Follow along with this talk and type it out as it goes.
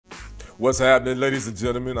What's happening, ladies and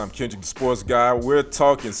gentlemen? I'm Kendrick, the sports guy. We're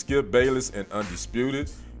talking Skip Bayless and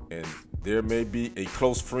Undisputed, and there may be a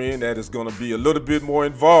close friend that is going to be a little bit more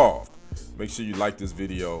involved. Make sure you like this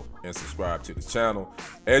video and subscribe to the channel.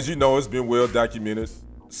 As you know, it's been well documented.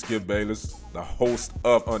 Skip Bayless, the host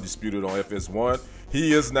of Undisputed on FS1,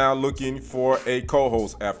 he is now looking for a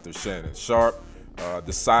co-host after Shannon Sharpe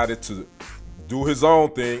decided to do his own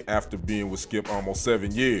thing after being with Skip almost 7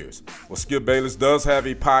 years. Well, Skip Bayless does have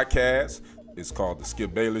a podcast. It's called The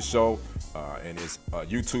Skip Bayless Show, and his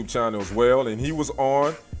YouTube channel as well. And he was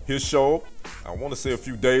on his show, I want to say a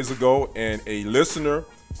few days ago, and a listener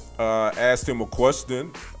asked him a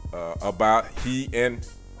question about he and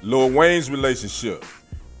Lil Wayne's relationship.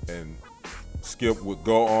 And Skip would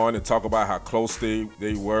go on and talk about how close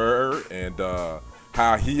they were, and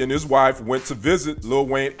how he and his wife went to visit Lil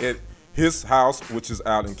Wayne at his house, which is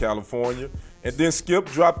out in California. And then Skip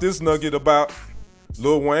dropped this nugget about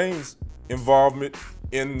Lil Wayne's involvement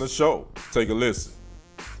in the show. Take a listen.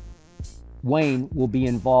 Wayne will be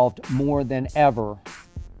involved more than ever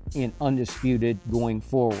in Undisputed going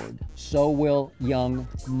forward. So will Young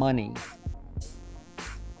Money.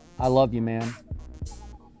 I love you, man.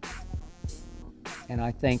 And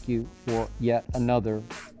I thank you for yet another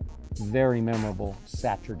very memorable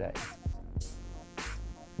Saturday.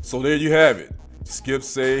 So there you have it. Skip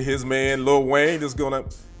said his man Lil Wayne is going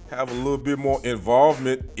to have a little bit more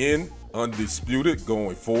involvement in Undisputed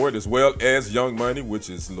going forward, as well as Young Money, which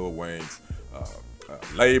is Lil Wayne's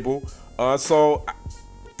label. So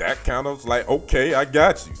that kind of like, okay, I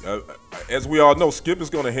got you. As we all know, Skip is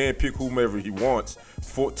going to handpick whomever he wants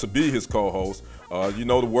to be his co-host. You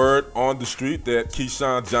know the word on the street that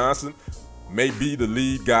Keyshawn Johnson may be the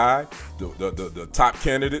lead guy, the top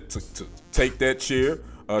candidate to take that chair.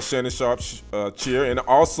 Shannon Sharpe's chair, and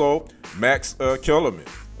also Max Kellerman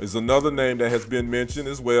is another name that has been mentioned,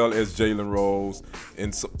 as well as Jalen Rose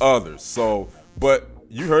and some others. So, but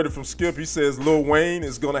you heard it from Skip. He says Lil Wayne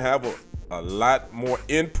is going to have a lot more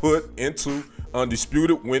input into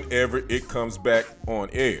Undisputed whenever it comes back on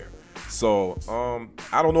air. So,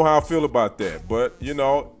 I don't know how I feel about that, but you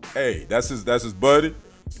know, hey, that's his buddy.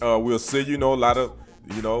 We'll see. You know, a lot of,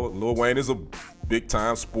 you know, Lil Wayne is a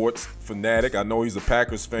big-time sports fanatic. I know he's a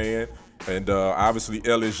Packers fan, and obviously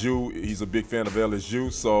LSU, he's a big fan of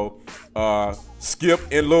LSU. So Skip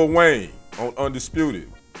and Lil Wayne on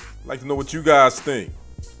Undisputed. I'd like to know what you guys think.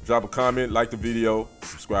 Drop a comment, like the video,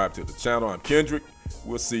 subscribe to the channel. I'm Kendrick.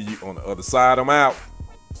 We'll see you on the other side. I'm out.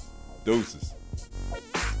 Deuces.